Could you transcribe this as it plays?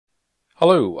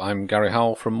Hello, I'm Gary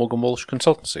Howell from Morgan Walsh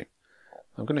Consultancy.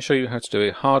 I'm going to show you how to do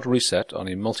a hard reset on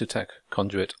a Multitech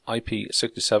Conduit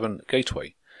IP67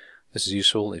 gateway. This is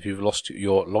useful if you've lost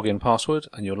your login password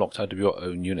and you're locked out of your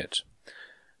own unit.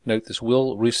 Note this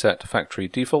will reset factory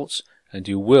defaults and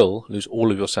you will lose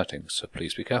all of your settings, so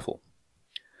please be careful.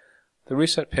 The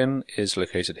reset pin is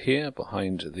located here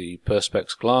behind the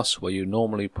Perspex glass where you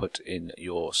normally put in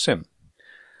your SIM.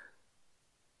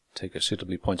 Take a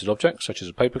suitably pointed object, such as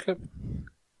a paperclip,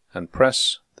 and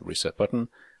press the reset button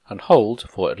and hold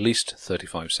for at least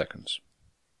 35 seconds.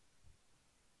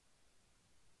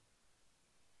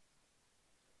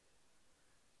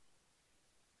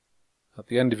 At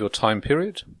the end of your time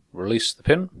period, release the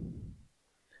pin,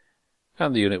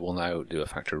 and the unit will now do a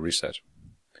factory reset.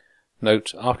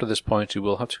 Note, after this point you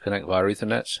will have to connect via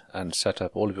Ethernet and set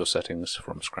up all of your settings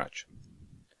from scratch.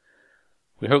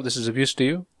 We hope this is of use to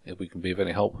you. If we can be of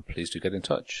any help, please do get in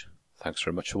touch. Thanks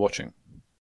very much for watching.